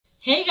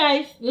Hey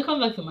guys, welcome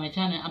back to my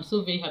channel. I'm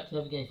so very happy to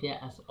have you guys here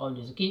as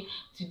always. Okay,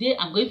 today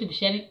I'm going to be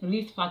sharing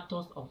risk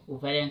factors of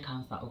ovarian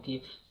cancer.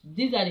 Okay,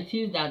 these are the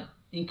things that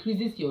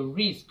increases your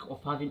risk of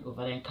having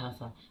ovarian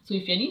cancer. So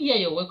if you're new here,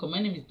 you're welcome.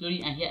 My name is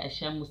Glory and here I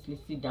share mostly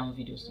sit down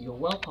videos. You're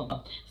welcome.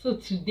 So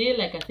today,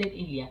 like I said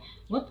earlier,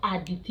 what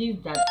are the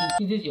things that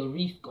increases your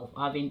risk of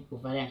having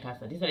ovarian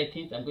cancer? These are the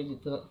things I'm going to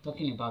be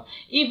talking about.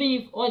 Even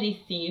if all these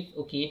things,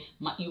 okay,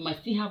 you might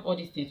still have all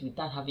these things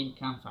without having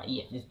cancer.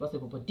 Yes, it's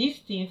possible, but these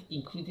things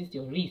increases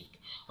your risk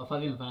of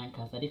having ovarian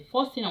cancer. The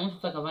first thing I want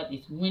to talk about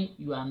is when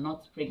you are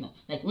not pregnant,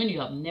 like when you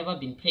have never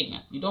been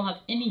pregnant, you don't have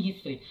any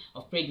history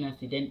of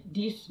pregnancy, then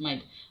this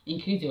might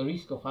increase your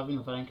risk of having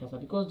ovarian cancer,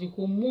 because the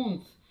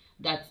hormones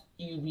that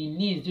you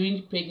release during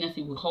the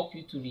pregnancy will help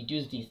you to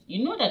reduce this.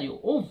 You know that your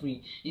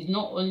ovary is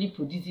not only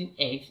producing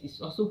eggs,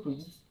 it's also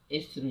producing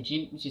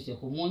estrogen, which is a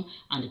hormone,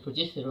 and the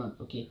progesterone,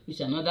 okay, which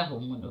is another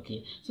hormone.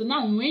 Okay, so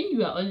now when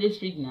you are always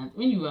pregnant,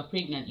 when you are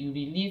pregnant, you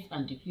release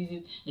and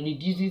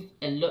reduces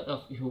a lot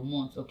of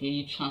hormones. Okay,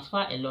 you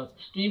transfer a lot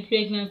during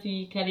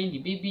pregnancy, carrying the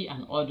baby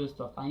and all those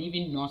stuff, and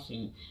even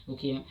nursing.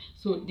 Okay,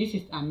 so this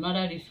is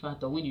another risk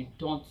factor when you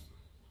don't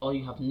or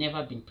you have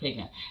never been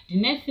pregnant. The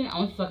next thing I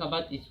want to talk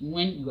about is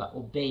when you are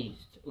obese.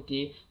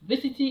 Okay,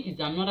 obesity is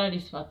another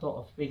risk factor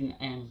of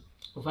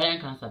ovarian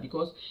cancer,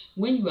 because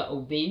when you are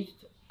obese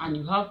and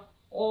you have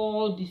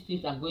all these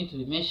things I'm going to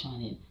be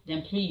mentioning,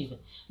 then please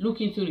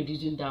look into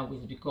reducing that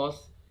weight, because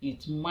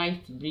it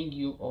might bring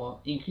you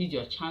or increase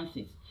your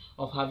chances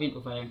of having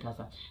ovarian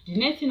cancer. The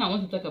next thing I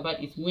want to talk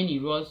about is when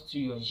it runs to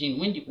your gene,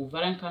 when the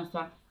ovarian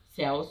cancer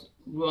cells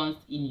runs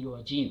in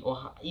your gene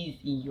or is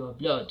in your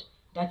blood.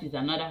 That is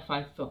another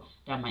factor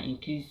that might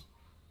increase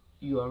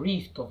your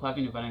risk of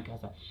having ovarian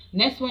cancer.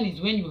 Next one is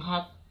when you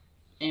have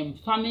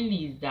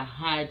families that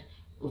had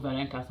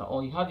ovarian cancer,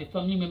 or you have a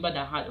family member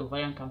that had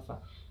ovarian cancer.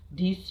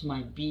 This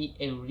might be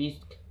a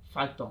risk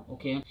factor.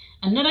 Okay,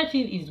 another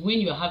thing is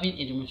when you're having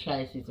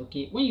endometriosis.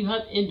 Okay, when you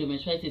have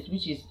endometriosis,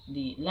 which is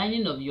the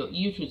lining of your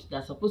uterus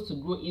that's supposed to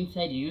grow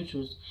inside the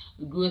uterus,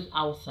 grows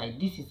outside.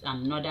 This is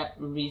another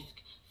risk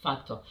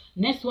factor.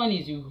 Next one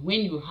is when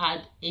you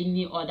had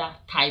any other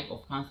type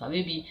of cancer,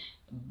 maybe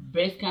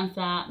breast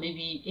cancer,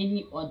 maybe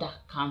any other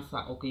cancer,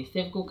 okay,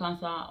 cervical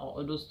cancer or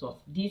all those stuff.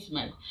 This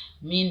might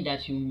mean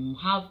that you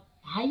have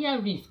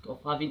higher risk of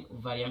having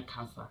ovarian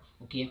cancer.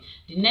 Okay,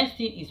 the next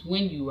thing is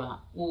when you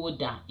are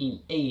older in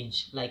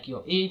age, like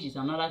your age is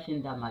another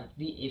thing that might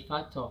be a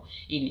factor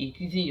in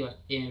increasing your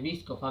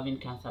risk of having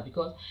cancer,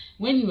 because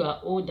when you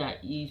are older,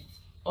 it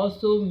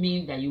also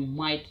means that you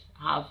might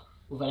have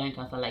ovarian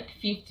cancer. Like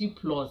 50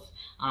 plus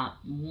are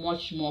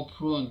much more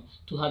prone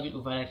to having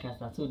ovarian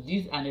cancer. So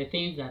these are the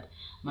things that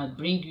might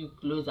bring you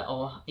closer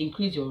or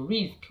increase your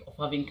risk of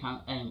having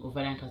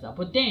ovarian cancer.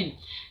 But then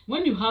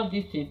when you have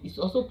these things, it's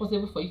also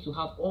possible for you to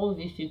have all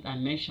these things I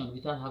mentioned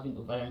without having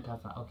ovarian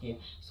cancer. Okay,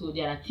 so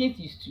there are things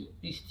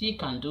you still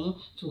can do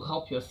to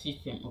help your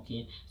system.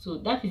 Okay, so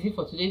that is it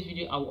for today's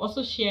video. I will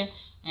also share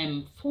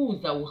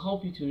foods that will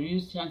help you to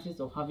reduce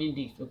chances of having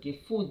this. Okay,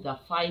 foods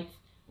that fight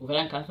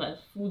ovarian cancer,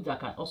 foods that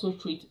can also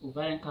treat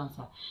ovarian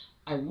cancer.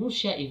 I will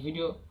share a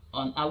video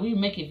on, I will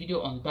make a video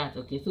on that.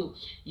 Okay, so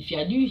if you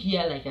are new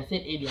here, like I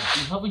said earlier, you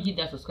haven't hit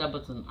that subscribe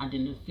button and the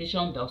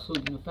notification bell so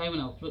you notify when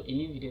I upload a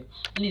new video,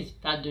 please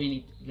start doing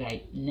it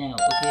right now.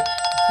 Okay,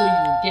 so you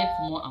will get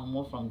more and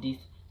more from this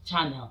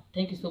channel.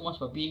 Thank you so much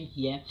for being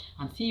here,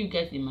 and see you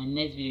guys in my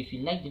next video. If you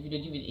like the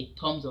video, give it a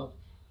thumbs up